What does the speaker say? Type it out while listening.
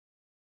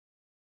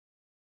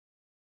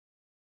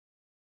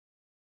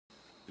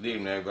Good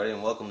evening, everybody,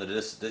 and welcome to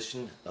this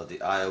edition of the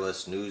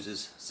iOS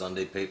News'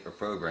 Sunday paper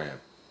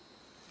program.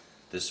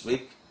 This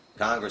week,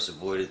 Congress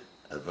avoided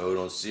a vote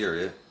on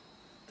Syria.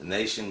 The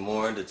nation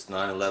mourned its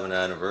 9/11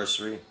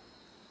 anniversary.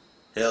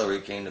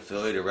 Hillary came to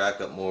Philly to rack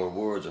up more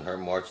awards on her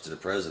march to the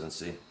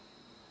presidency.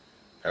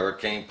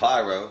 Hurricane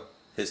Pyro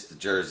hits the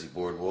Jersey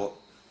boardwalk.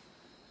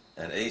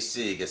 And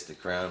AC gets the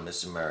crown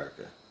Miss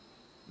America.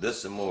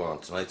 This and more on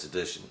tonight's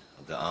edition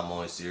of the I'm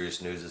Only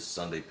Serious News'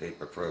 Sunday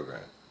paper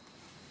program.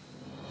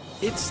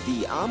 It's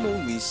the I'm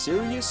Only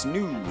Serious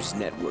News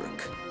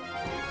Network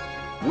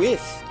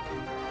with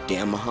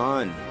Dan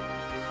Mahan,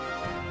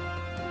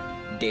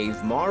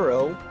 Dave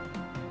Morrow,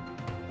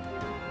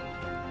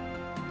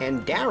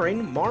 and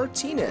Darren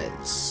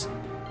Martinez.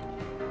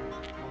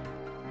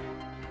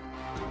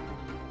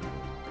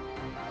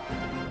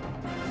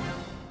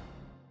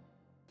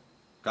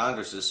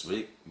 Congress this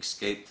week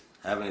escaped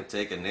having to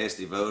take a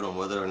nasty vote on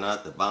whether or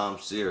not to bomb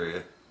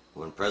Syria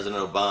when President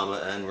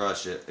Obama and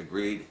Russia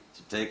agreed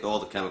to take all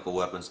the chemical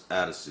weapons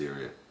out of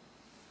Syria.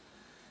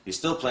 He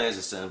still plans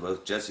to send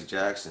both Jesse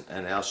Jackson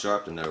and Al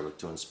Sharpton over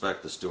to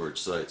inspect the storage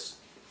sites.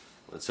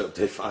 Let's hope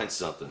they find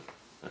something.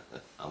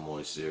 I'm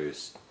only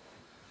serious.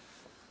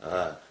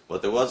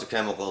 But there was a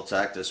chemical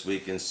attack this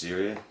week in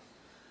Syria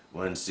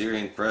when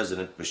Syrian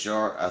President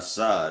Bashar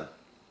Assad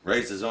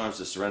raised his arms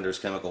to surrender his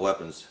chemical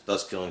weapons,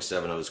 thus killing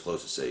 7 of his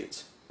closest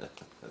aides.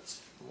 That's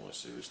more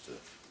serious too.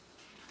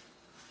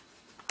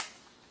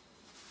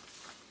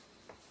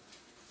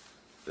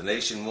 The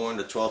nation mourned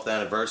the 12th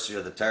anniversary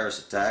of the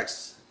terrorist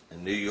attacks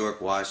in New York,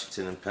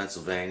 Washington, and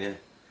Pennsylvania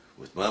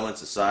with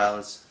moments of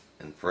silence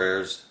and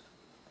prayers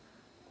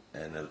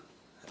and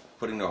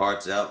putting their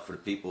hearts out for the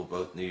people of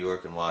both New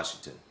York and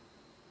Washington.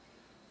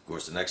 Of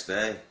course, the next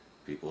day,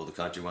 people of the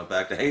country went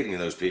back to hating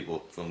those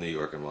people from New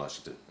York and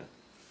Washington.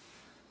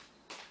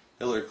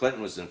 Hillary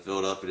Clinton was in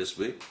Philadelphia this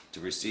week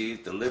to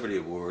receive the Liberty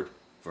Award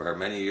for her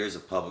many years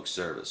of public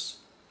service.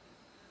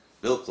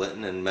 Bill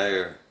Clinton and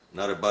Mayor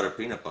Nutter Butter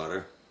Peanut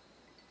Butter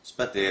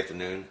spent the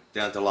afternoon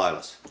down to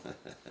Lila's,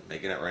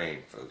 making it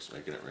rain, folks,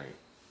 making it rain.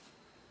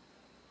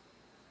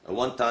 A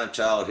one-time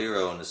child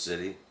hero in the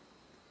city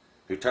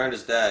who turned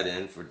his dad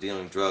in for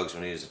dealing drugs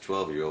when he was a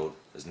 12-year-old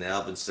has now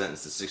been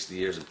sentenced to 60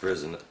 years in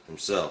prison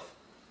himself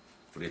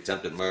for the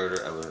attempted murder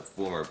of a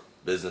former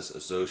business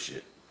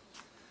associate.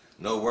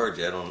 No word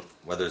yet on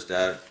whether his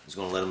dad is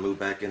going to let him move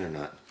back in or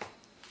not.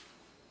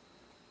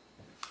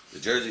 The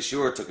Jersey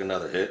Shore took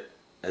another hit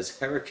as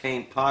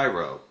Hurricane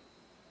Pyro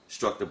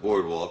struck the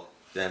boardwalk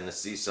down the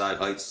Seaside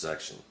Heights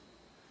section.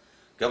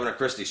 Governor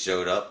Christie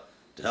showed up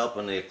to help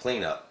in the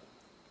cleanup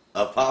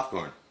of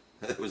popcorn.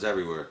 It was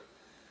everywhere.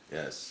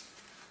 Yes.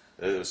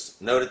 It was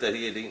noted that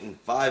he had eaten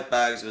 5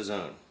 bags of his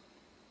own.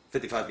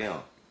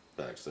 55-gallon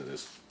bags, that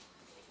is.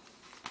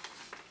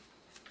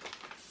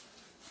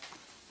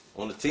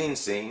 On the teen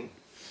scene,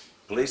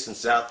 police in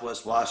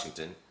Southwest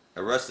Washington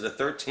arrested a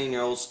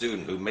 13-year-old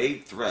student who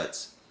made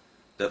threats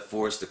that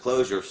forced the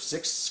closure of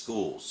 6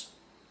 schools,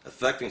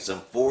 affecting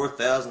some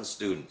 4,000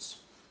 students.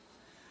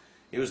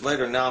 He was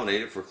later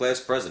nominated for class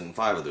president in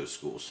 5 of those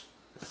schools.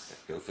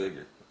 Go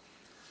figure.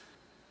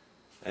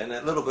 And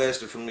that little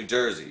bastard from New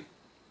Jersey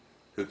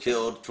who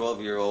killed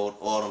 12-year-old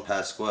Autumn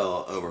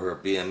Pasquale over her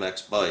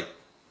BMX bike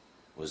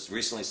was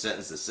recently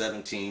sentenced to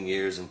 17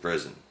 years in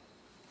prison.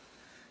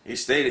 He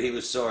stated he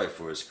was sorry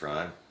for his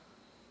crime,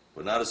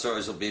 but not as sorry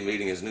as he'll be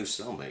meeting his new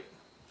cellmate.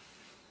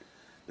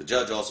 The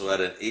judge also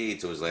added an E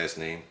to his last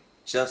name,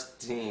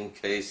 just in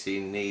case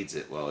he needs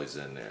it while he's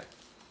in there,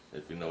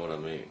 if you know what I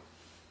mean.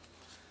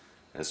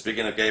 And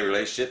speaking of gay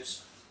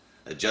relationships,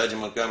 a judge in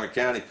Montgomery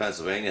County,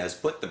 Pennsylvania, has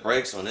put the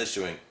brakes on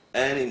issuing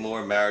any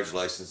more marriage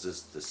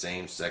licenses to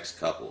same-sex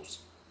couples.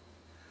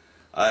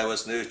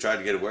 iOS News tried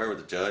to get away with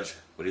the judge,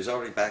 but he's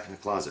already back in the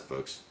closet,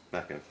 folks.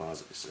 Back in the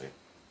closet, you see.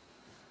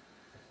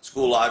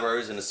 School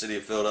libraries in the city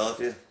of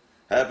Philadelphia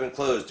have been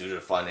closed due to the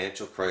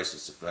financial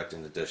crisis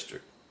affecting the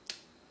district.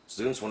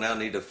 Students will now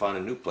need to find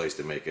a new place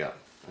to make out.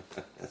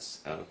 That's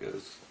how it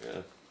goes.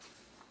 Yeah.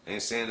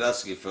 And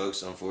Sandusky,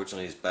 folks,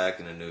 unfortunately, is back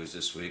in the news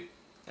this week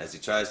as he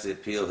tries to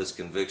appeal his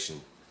conviction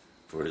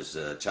for his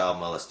child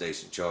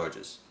molestation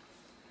charges.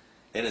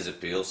 In his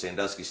appeal,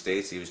 Sandusky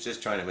states he was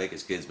just trying to make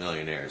his kids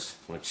millionaires,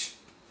 which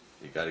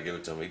you got to give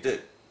it to him, he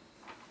did.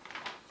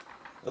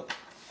 Oh,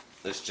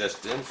 this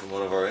just in from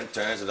one of our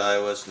interns at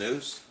iOS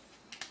News.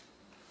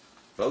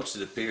 Folks,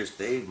 it appears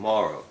Dave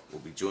Morrow will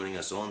be joining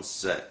us on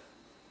set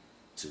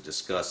to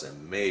discuss a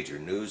major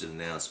news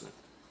announcement.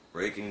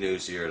 Breaking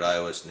news here at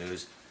iOS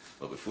News.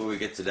 But before we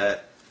get to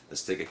that,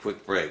 let's take a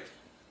quick break.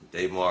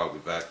 Dave Morrow will be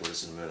back with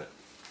us in a minute.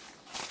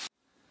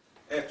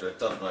 After a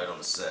tough night on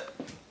the set,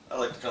 I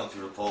like to come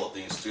through the Paul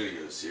Dean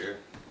Studios here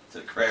to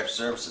the craft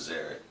services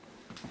area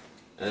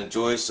and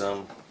enjoy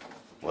some,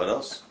 what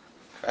else?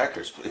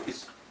 Crackers,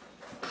 please.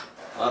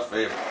 My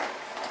favorite.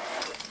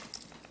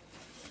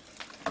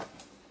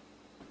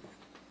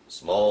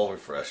 Small and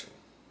refreshing.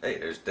 Hey,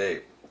 there's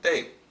Dave.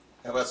 Dave,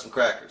 how about some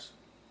crackers?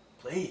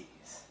 Please.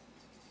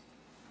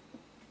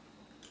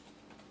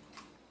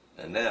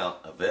 And now,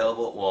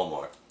 available at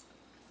Walmart.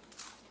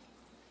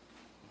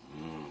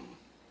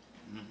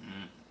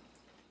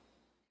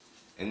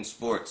 In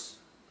sports,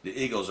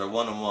 the Eagles are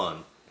 1-1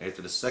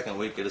 after the second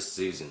week of the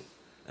season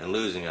and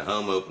losing a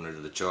home opener to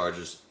the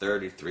Chargers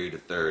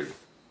 33-30.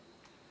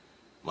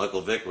 Michael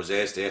Vick was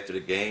asked after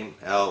the game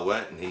how it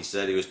went, and he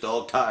said he was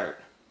dog tired,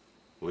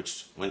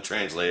 which, when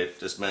translated,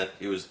 just meant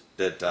he was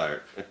dead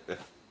tired.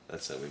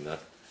 That's how we know.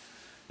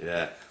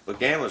 Yeah, but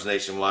gamblers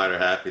nationwide are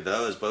happy,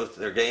 though, as both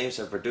their games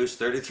have produced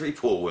 33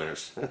 pool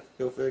winners.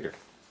 Go figure.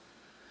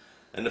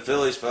 And the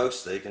Phillies,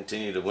 folks, they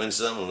continue to win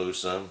some and lose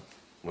some.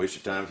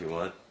 Waste your time if you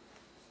want.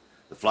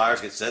 The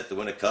Flyers get set to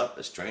win a cup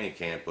as training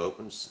camp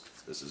opens.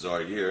 This is our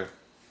year.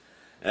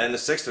 And the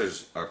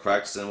Sixers are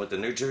practicing with the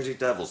New Jersey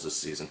Devils this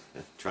season,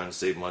 trying to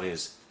save money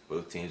as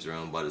both teams are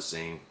owned by the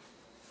same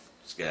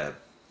scab.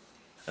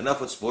 Enough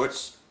with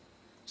sports.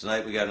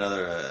 Tonight we got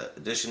another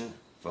edition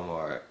from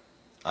our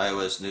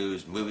iOS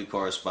News movie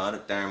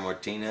correspondent, Darren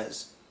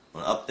Martinez,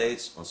 on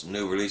updates on some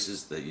new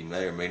releases that you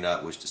may or may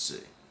not wish to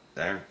see.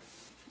 Darren?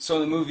 So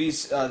in the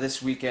movies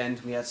this weekend,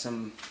 we had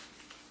some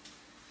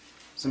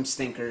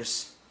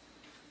stinkers.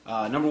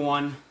 Number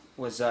one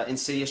was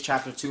Insidious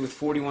Chapter 2 with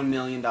 $41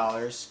 million.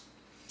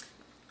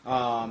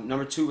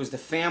 Number 2 was The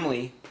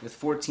Family with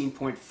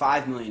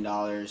 $14.5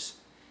 million.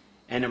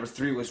 And number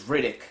 3 was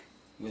Riddick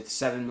with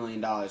 $7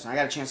 million. And I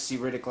got a chance to see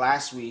Riddick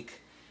last week,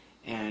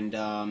 and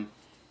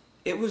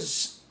it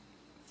was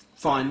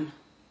fun.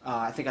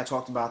 I think I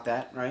talked about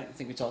that, right? I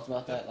think we talked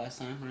about that last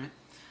time, right?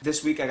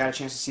 This week I got a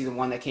chance to see the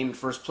one that came in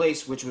first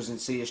place, which was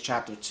Insidious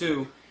Chapter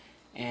 2.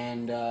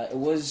 And it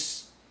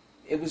was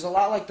a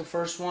lot like the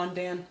first one,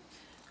 Dan.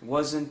 It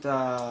wasn't...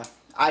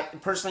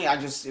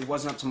 it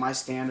wasn't up to my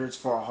standards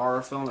for a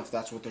horror film, if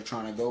that's what they're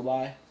trying to go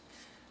by.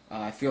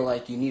 I feel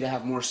like you need to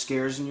have more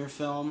scares in your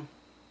film.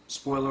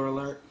 Spoiler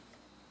alert,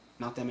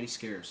 not that many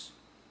scares.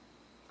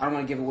 I don't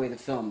want to give away the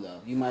film, though.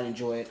 You might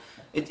enjoy it.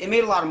 It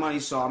made a lot of money,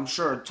 so I'm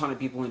sure a ton of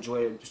people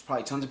enjoyed it. There's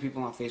probably tons of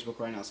people on Facebook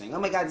right now saying, "Oh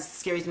my God, this is the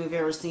scariest movie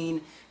I've ever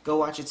seen. Go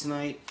watch it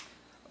tonight."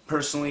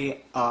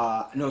 Personally,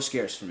 no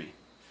scares for me.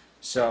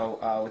 So,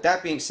 with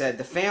that being said,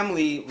 The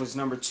Family was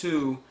number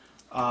 2.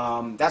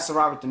 That's the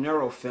Robert De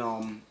Niro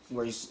film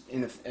where he's a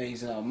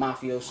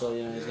mafioso,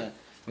 you know,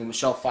 with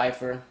Michelle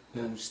Pfeiffer,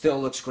 who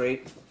still looks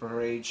great for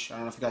her age. I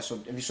don't know if you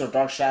guys saw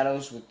Dark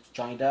Shadows with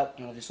Johnny Depp. I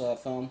don't know if you saw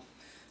that film.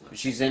 But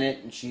she's in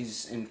it, and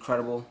she's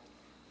incredible.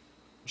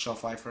 Michelle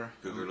Pfeiffer.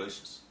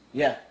 Cougarlicious.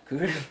 Yeah,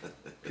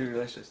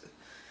 Cougarlicious.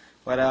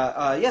 But,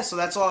 yeah, so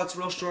that's all. It's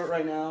real short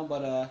right now,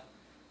 but,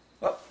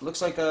 well,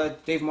 looks like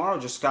Dave Morrow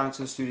just got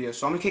into the studio,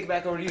 so I'm going to kick it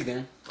back over to you,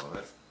 Dan. All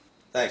right.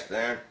 Thanks,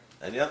 Darren.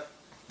 And, yep,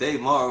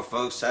 Dave Morrow,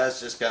 folks,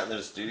 has just gotten to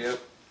the studio.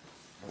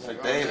 So,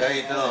 Dave, how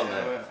you doing,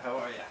 man? How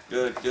are you?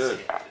 Good, good.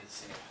 Good to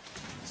see you.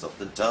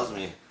 Something tells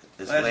me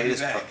his Glad to be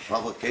latest back.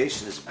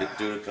 publication is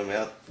due to come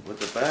out with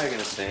the bag in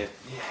his hand.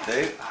 Yeah.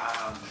 Dave,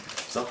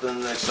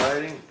 something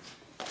exciting?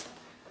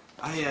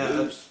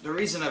 The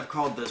reason I've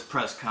called this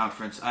press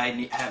conference,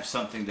 I have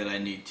something that I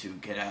need to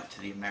get out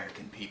to the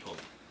American people.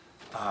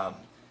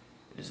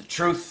 It is a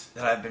truth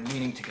that I've been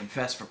meaning to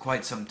confess for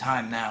quite some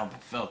time now,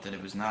 but felt that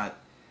it was not,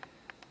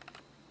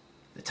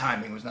 the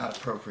timing was not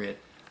appropriate.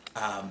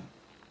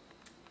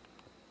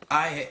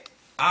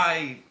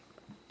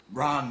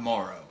 Ron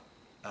Morrow,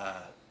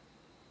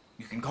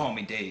 you can call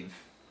me Dave.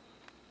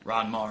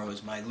 Ron Morrow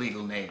is my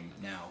legal name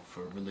now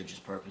for religious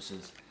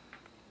purposes.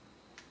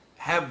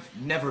 Have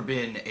never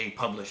been a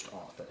published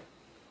author.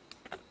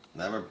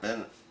 Never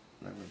been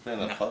a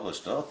No.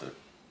 published author.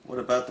 What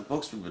about the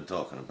books we've been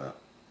talking about?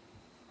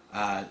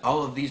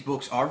 All of these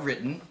books are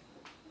written,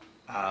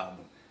 but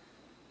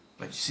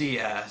you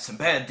see, some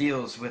bad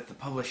deals with the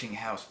publishing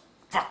house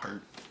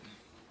fucker.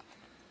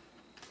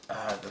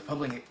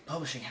 The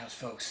publishing house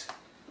folks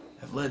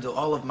have led to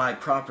all of my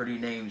property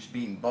names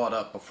being bought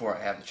up before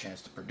I have the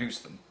chance to produce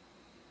them.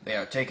 They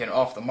are taken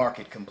off the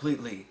market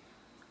completely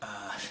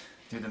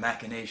through the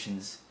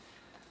machinations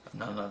of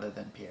none other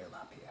than Pierre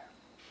Lapierre.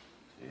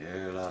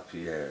 Pierre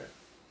Lapierre.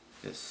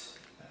 This.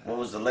 What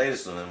was the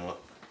latest one? And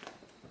what?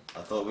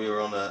 I thought we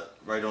were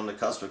right on the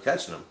cusp of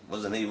catching him.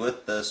 Wasn't he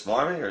with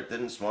Smarmy, or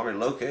didn't Smarmy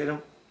locate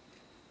him?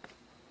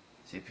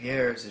 See,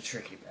 Pierre is a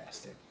tricky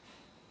bastard.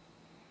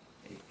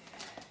 He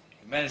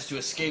managed to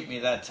escape me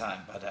that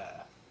time, but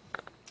I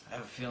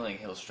have a feeling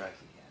he'll strike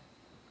again.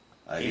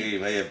 I hear you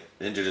may have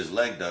injured his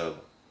leg, though,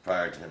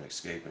 prior to him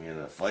escaping in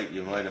a fight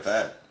you might have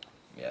had.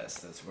 Yes,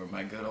 that's where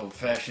my good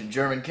old-fashioned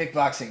German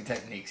kickboxing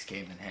techniques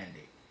came in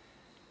handy.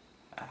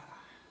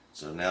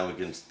 So now we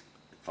can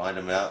find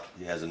him out.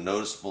 He has a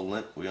noticeable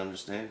limp, we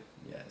understand?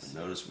 Yes. A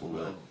noticeable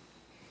Well, limp.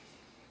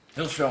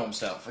 he'll show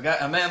himself. A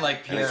man like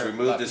And Pierre. he's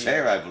removed his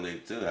Lapierre- hair, I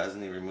believe, too.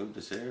 Hasn't he removed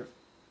his hair?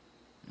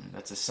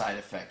 That's a side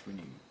effect when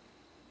you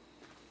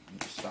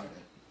start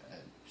a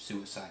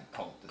suicide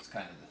cult. That's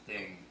kind of the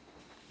thing.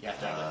 You have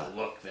to have the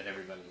look that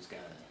everybody's got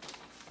to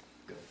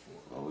go for.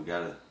 Well, we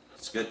got a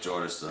sketch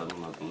artist of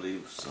him, I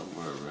believe,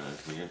 somewhere around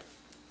here.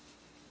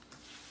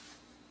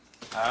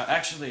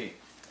 Actually,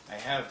 I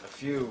have a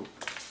few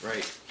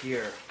right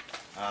here.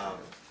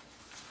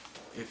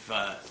 If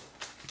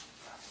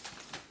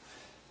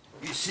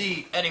you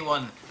see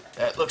anyone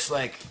that looks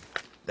like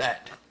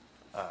that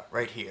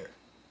right here,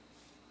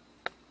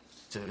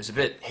 it was a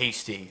bit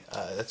hasty.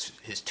 That's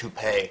his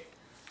toupee.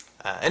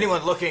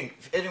 Anyone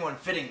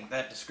fitting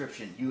that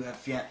description, you have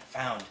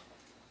found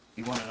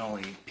the one and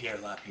only Pierre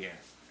Lapierre.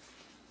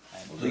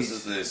 And Well, please,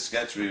 this is the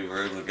sketch we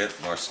were able to get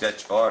from our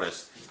sketch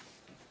artist.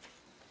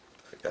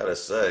 I gotta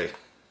say,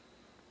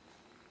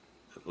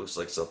 it looks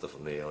like something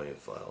from the Alien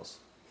Files.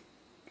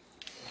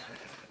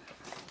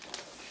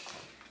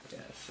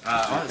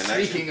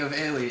 speaking of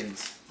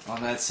aliens,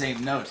 on that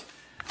same note,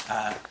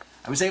 I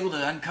was able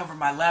to uncover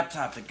my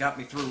laptop that got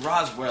me through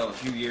Roswell a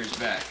few years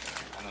back.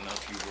 I don't know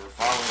if you were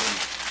following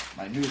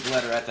my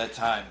newsletter at that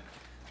time.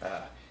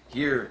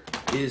 Here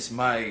is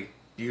my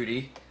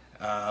beauty,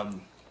 a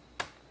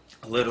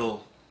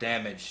little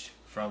damaged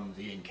from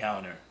the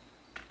encounter.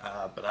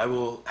 But I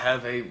will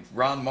have a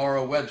Ron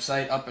Morrow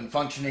website up and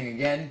functioning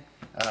again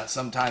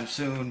sometime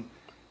soon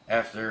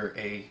after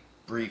a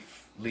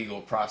brief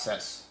legal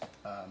process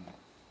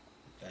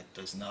that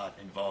does not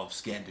involve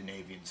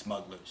Scandinavian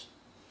smugglers.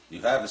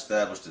 You have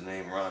established the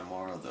name Ron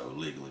Morrow, though,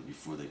 legally,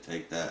 before they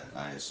take that,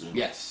 I assume.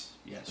 Yes,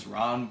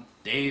 Ron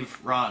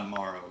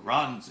Morrow.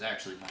 Ron's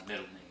actually my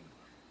middle name,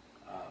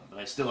 but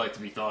I still like to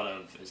be thought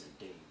of as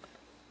a Dave.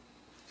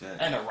 Okay.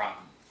 And a Ron.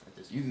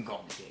 You can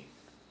call me Dave.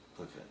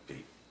 Okay,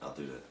 Pete, I'll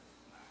do that.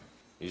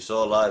 You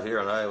saw live here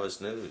on iOS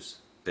News.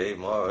 Dave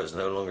Morrow is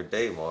no longer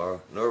Dave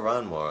Morrow, nor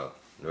Ron Morrow,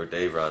 nor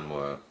Dave Ron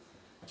Morrow.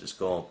 Just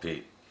call him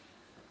Pete.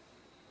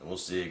 And we'll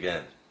see you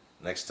again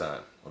next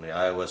time on the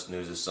iOS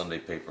News' Sunday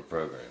Paper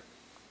program.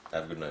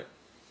 Have a good night.